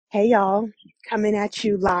Hey y'all, coming at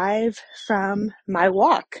you live from my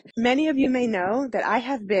walk. Many of you may know that I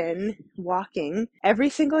have been walking every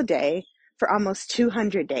single day for almost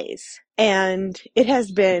 200 days. And it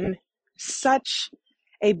has been such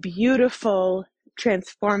a beautiful,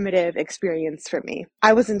 transformative experience for me.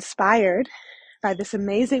 I was inspired by this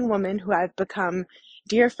amazing woman who I've become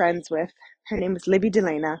dear friends with. Her name is Libby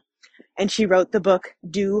Delana, and she wrote the book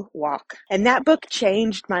Do Walk. And that book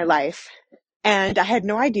changed my life. And I had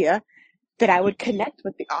no idea that I would connect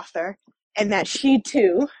with the author and that she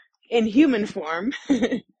too, in human form,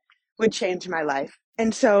 would change my life.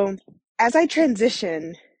 And so as I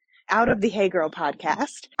transition out of the Hey Girl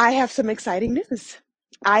podcast, I have some exciting news.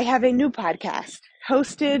 I have a new podcast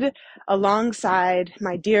hosted alongside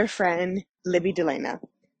my dear friend, Libby Delana.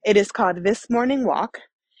 It is called This Morning Walk,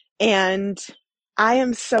 and I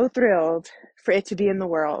am so thrilled for it to be in the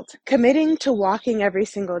world. Committing to walking every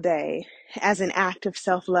single day as an act of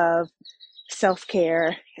self-love,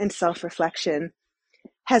 self-care, and self-reflection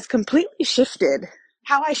has completely shifted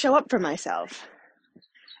how I show up for myself.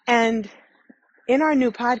 And in our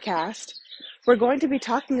new podcast, we're going to be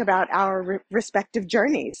talking about our respective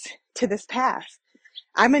journeys to this path.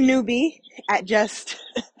 I'm a newbie at just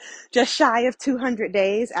shy of 200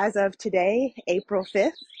 days as of today, April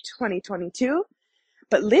 5th, 2022.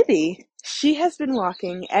 But Libby, she has been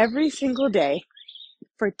walking every single day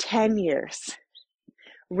for 10 years.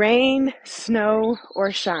 Rain, snow,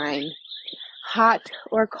 or shine, hot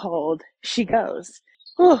or cold, she goes.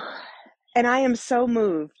 Whew. And I am so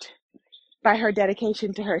moved by her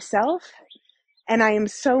dedication to herself, and I am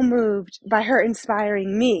so moved by her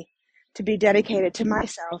inspiring me to be dedicated to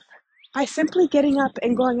myself by simply getting up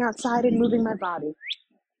and going outside and moving my body.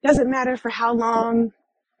 Doesn't matter for how long,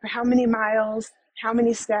 for how many miles, how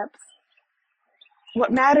many steps.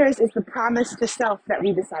 What matters is the promise to self that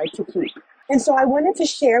we decide to keep. And so I wanted to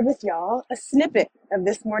share with y'all a snippet of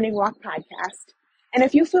this Morning Walk podcast. And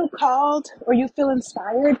if you feel called or you feel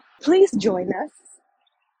inspired, please join us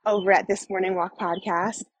over at This Morning Walk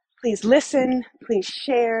podcast. Please listen, please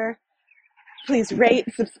share, please rate,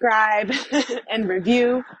 subscribe, and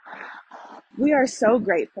review. We are so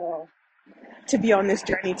grateful to be on this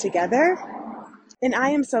journey together. And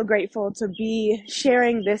I am so grateful to be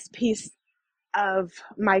sharing this piece of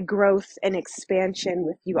my growth and expansion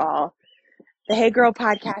with you all. The Hey Girl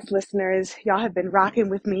podcast listeners, y'all have been rocking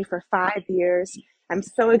with me for 5 years. I'm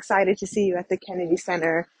so excited to see you at the Kennedy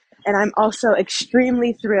Center. And I'm also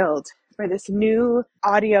extremely thrilled for this new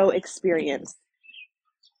audio experience.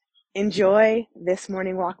 Enjoy This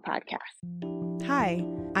Morning Walk podcast. Hi,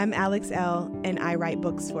 I'm Alex L., and I write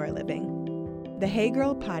books for a living. The Hey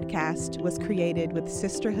Girl podcast was created with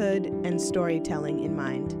sisterhood and storytelling in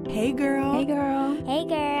mind. Hey girl. Hey girl. Hey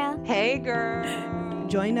girl. Hey girl.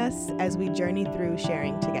 Join us as we journey through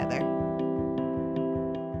sharing together.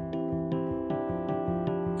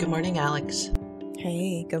 Good morning, Alex.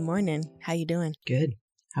 Hey, good morning. How you doing? Good.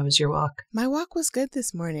 How was your walk? My walk was good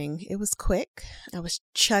this morning. It was quick. I was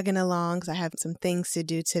chugging along because I have some things to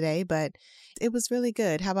do today, but it was really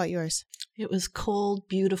good. How about yours? It was cold,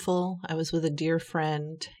 beautiful. I was with a dear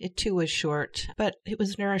friend. It too was short, but it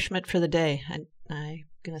was nourishment for the day. And I'm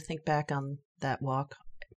going to think back on that walk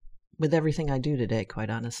with everything I do today, quite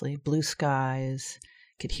honestly. Blue skies,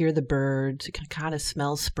 could hear the birds. You can kind of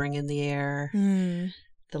smell spring in the air.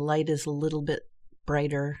 The light is a little bit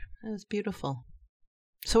brighter. It was beautiful.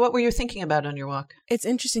 So what were you thinking about on your walk? It's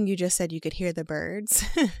interesting you just said you could hear the birds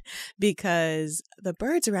because the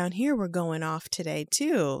birds around here were going off today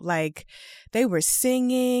too. Like they were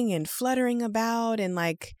singing and fluttering about and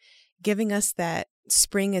like giving us that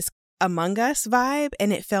spring is among us vibe.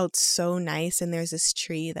 And it felt so nice. And there's this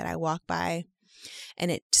tree that I walked by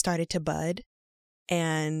and it started to bud.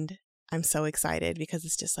 And I'm so excited because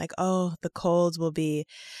it's just like, oh, the colds will be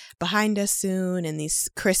behind us soon. And these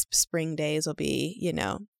crisp spring days will be,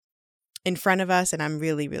 in front of us. And I'm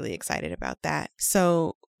really, really excited about that.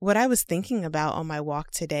 So what I was thinking about on my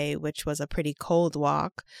walk today, which was a pretty cold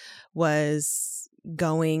walk, was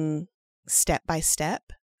going step by step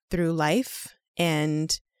through life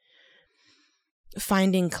and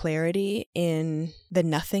finding clarity in the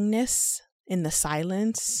nothingness, in the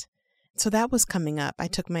silence. So that was coming up. I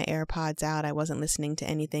took my AirPods out. I wasn't listening to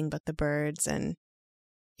anything but the birds. And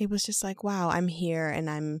it was just like, wow, I'm here and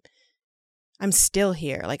I'm still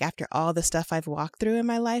here. Like after all the stuff I've walked through in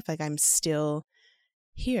my life, like I'm still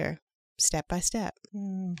here step by step.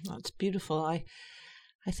 That's beautiful. I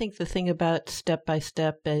think the thing about step by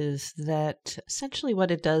step is that essentially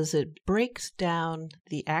what it does, it breaks down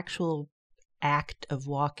the actual act of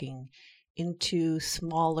walking into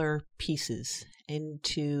smaller pieces,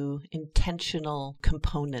 into intentional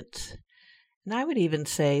components. And I would even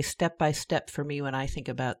say step by step for me when I think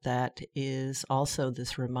about that is also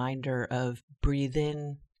this reminder of breathe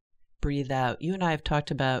in, breathe out. You and I have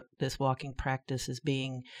talked about this walking practice as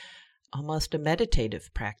being almost a meditative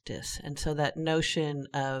practice. And so that notion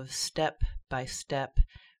of step by step,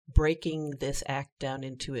 breaking this act down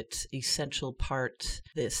into its essential parts,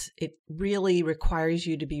 it really requires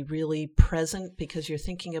you to be really present because you're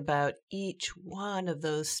thinking about each one of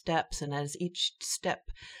those steps. And as each step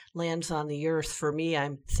lands on the earth, for me,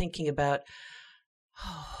 I'm thinking about,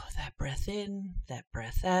 oh, that breath in, that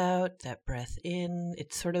breath out, that breath in.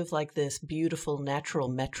 It's sort of like this beautiful natural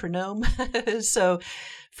metronome. So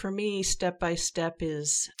for me, step by step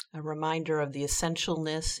is a reminder of the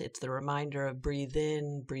essentialness. It's the reminder of breathe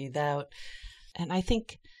in, breathe out. And I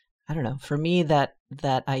think, I don't know, for me, that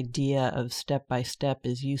idea of step by step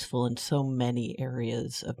is useful in so many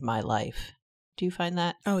areas of my life. Do you find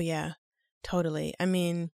that? Oh, yeah, totally. I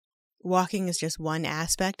mean, walking is just one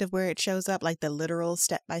aspect of where it shows up, like the literal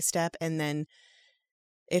step by step. And then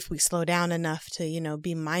if we slow down enough to,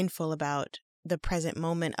 be mindful about the present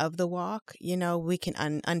moment of the walk, we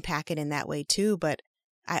can unpack it in that way too. But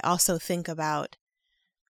I also think about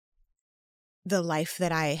the life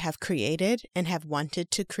that I have created and have wanted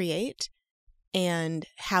to create and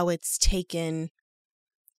how it's taken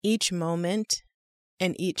each moment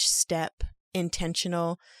and each step,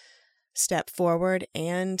 intentional step forward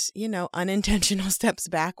and, unintentional steps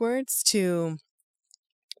backwards to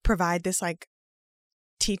provide this like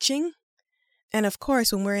teaching. And of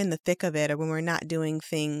course, when we're in the thick of it or when we're not doing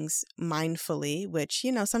things mindfully, which,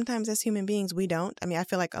 sometimes as human beings, we don't. I mean, I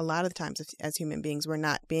feel like a lot of the times as human beings, we're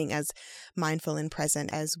not being as mindful and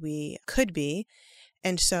present as we could be.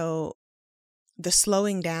 And so the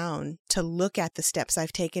slowing down to look at the steps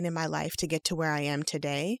I've taken in my life to get to where I am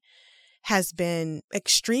today has been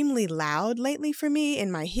extremely loud lately for me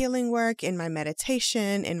in my healing work, in my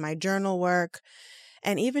meditation, in my journal work,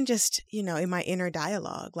 and even just, in my inner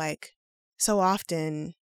dialogue. Like, so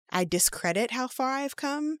often I discredit how far I've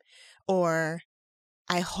come, or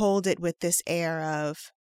I hold it with this air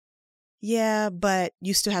of, yeah, but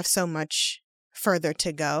you still have so much further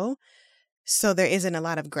to go. So there isn't a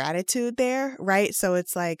lot of gratitude there, right? So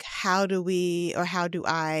it's like, how do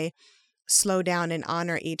I slow down and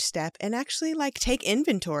honor each step and actually like take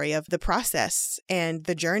inventory of the process and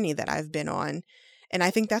the journey that I've been on? And I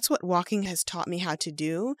think that's what walking has taught me how to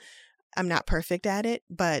do. I'm not perfect at it,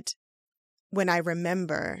 but when I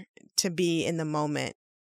remember to be in the moment,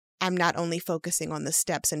 I'm not only focusing on the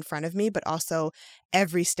steps in front of me, but also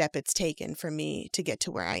every step it's taken for me to get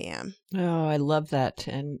to where I am. Oh, I love that.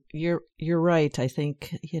 And you're right. I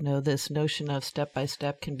think, this notion of step by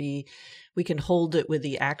step we can hold it with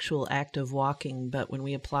the actual act of walking, but when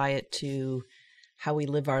we apply it to how we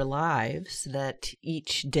live our lives, that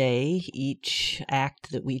each day, each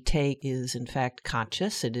act that we take is in fact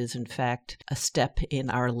conscious. It is in fact a step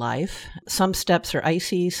in our life. Some steps are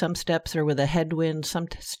icy, some steps are with a headwind, some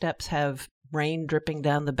steps have rain dripping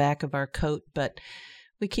down the back of our coat, but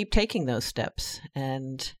we keep taking those steps.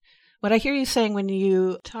 And what I hear you saying when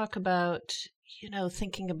you talk about,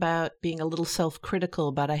 thinking about being a little self-critical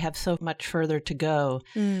about I have so much further to go,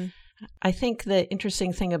 I think the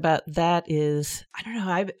interesting thing about that is, I don't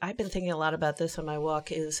know, I've been thinking a lot about this on my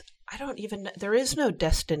walk, is there is no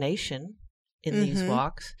destination in these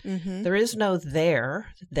walks. Mm-hmm. There is no there.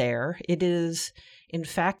 It is, in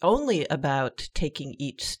fact, only about taking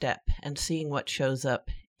each step and seeing what shows up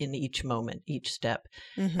in each moment, each step.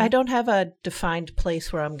 Mm-hmm. I don't have a defined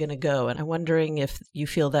place where I'm going to go. And I'm wondering if you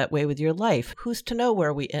feel that way with your life. Who's to know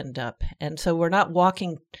where we end up? And so we're not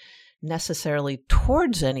walking necessarily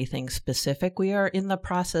towards anything specific. We are in the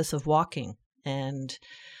process of walking and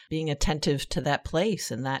being attentive to that place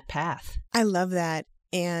and that path. I love that.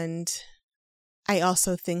 And I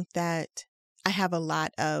also think that I have a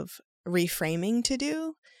lot of reframing to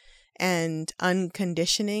do and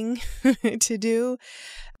unconditioning to do,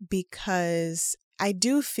 because I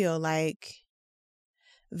do feel like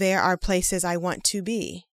there are places I want to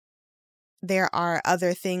be. There are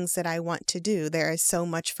other things that I want to do. There is so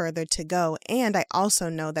much further to go. And I also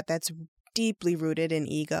know that that's deeply rooted in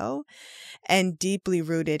ego and deeply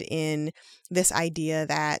rooted in this idea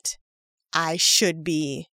that I should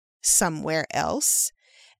be somewhere else.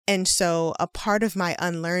 And so a part of my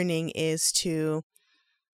unlearning is to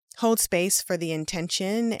hold space for the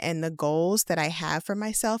intention and the goals that I have for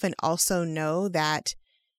myself, and also know that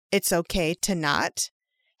it's okay to not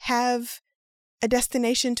have a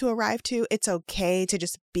destination to arrive to. It's okay to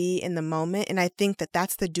just be in the moment. And I think that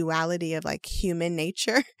that's the duality of like human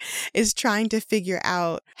nature is trying to figure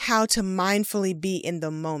out how to mindfully be in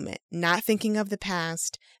the moment, not thinking of the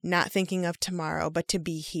past, not thinking of tomorrow, but to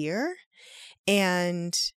be here.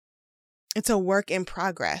 And it's a work in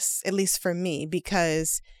progress, at least for me,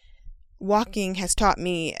 because walking has taught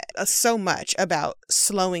me so much about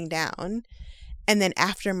slowing down. And then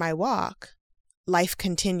after my walk, life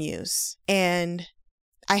continues. And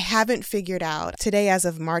I haven't figured out, today as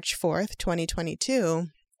of March 4th, 2022,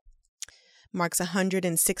 marks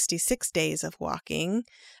 166 days of walking.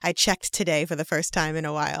 I checked today for the first time in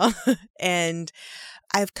a while. And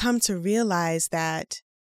I've come to realize that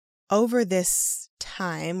over this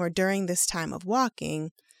time or during this time of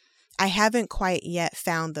walking, I haven't quite yet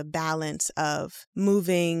found the balance of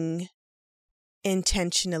moving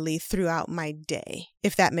intentionally throughout my day,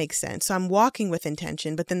 if that makes sense. So I'm walking with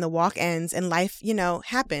intention, but then the walk ends and life,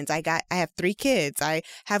 happens. I have 3 kids. I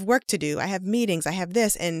have work to do. I have meetings. I have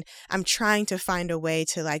this. And I'm trying to find a way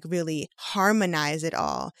to like really harmonize it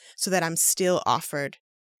all so that I'm still offered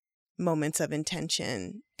moments of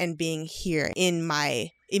intention and being here in my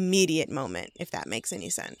immediate moment, if that makes any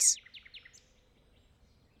sense.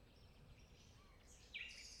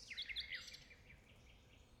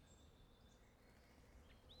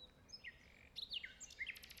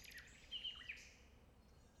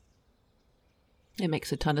 It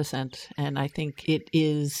makes a ton of sense. And I think it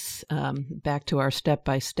is back to our step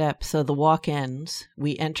by step. So the walk ends.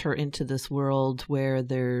 We enter into this world where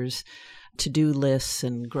there's to-do lists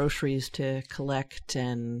and groceries to collect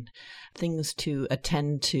and things to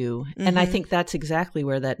attend to. Mm-hmm. And I think that's exactly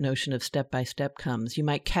where that notion of step by step comes. You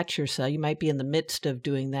might catch yourself. You might be in the midst of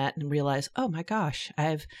doing that and realize, oh my gosh,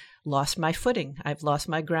 I've lost my footing. I've lost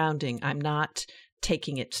my grounding. I'm not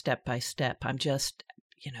taking it step by step. I'm just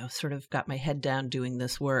sort of got my head down doing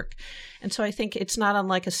this work. And so I think it's not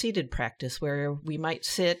unlike a seated practice where we might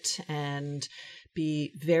sit and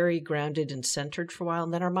be very grounded and centered for a while,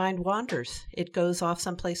 and then our mind wanders. It goes off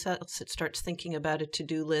someplace else. It starts thinking about a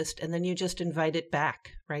to-do list, and then you just invite it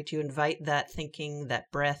back, right? You invite that thinking,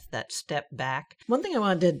 that breath, that step back. One thing I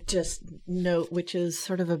wanted to just note, which is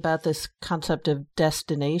sort of about this concept of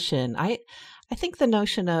destination, I think the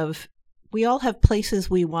notion of we all have places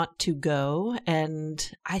we want to go,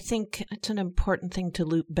 and I think it's an important thing to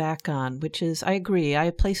loop back on, which is, I agree, I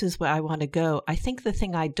have places where I want to go. I think the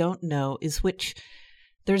thing I don't know is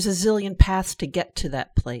there's a zillion paths to get to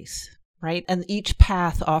that place, right? And each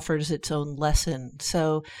path offers its own lesson.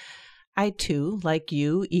 So I too, like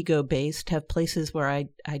you, ego-based, have places where I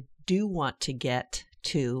do want to get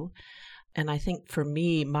to. And I think for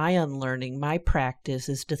me, my unlearning, my practice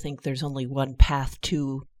is to think there's only one path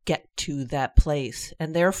to get to that place.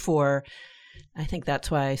 And therefore, I think that's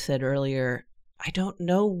why I said earlier, I don't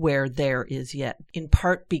know where there is yet, in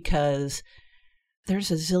part because there's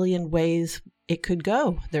a zillion ways it could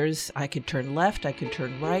go. I could turn left, I could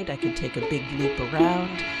turn right, I could take a big loop around.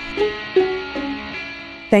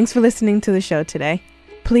 Thanks for listening to the show today.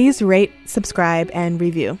 Please rate, subscribe, and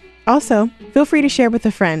review. Also, feel free to share with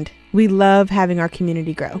a friend. We love having our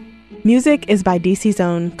community grow. Music is by DC's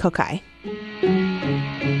own Kokai.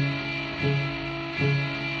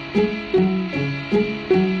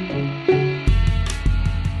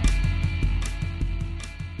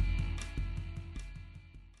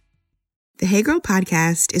 The Hey Girl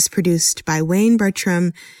podcast is produced by Wayne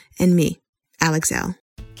Bertram and me, Alex L.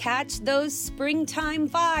 Catch those springtime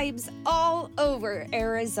vibes all over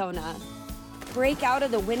Arizona. Break out of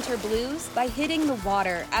the winter blues by hitting the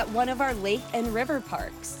water at one of our lake and river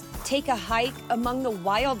parks. Take a hike among the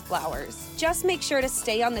wildflowers. Just make sure to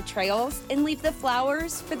stay on the trails and leave the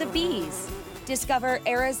flowers for the bees. Discover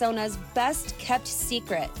Arizona's best kept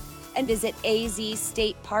secret and visit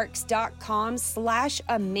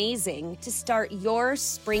azstateparks.com/amazing to start your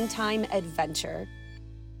springtime adventure.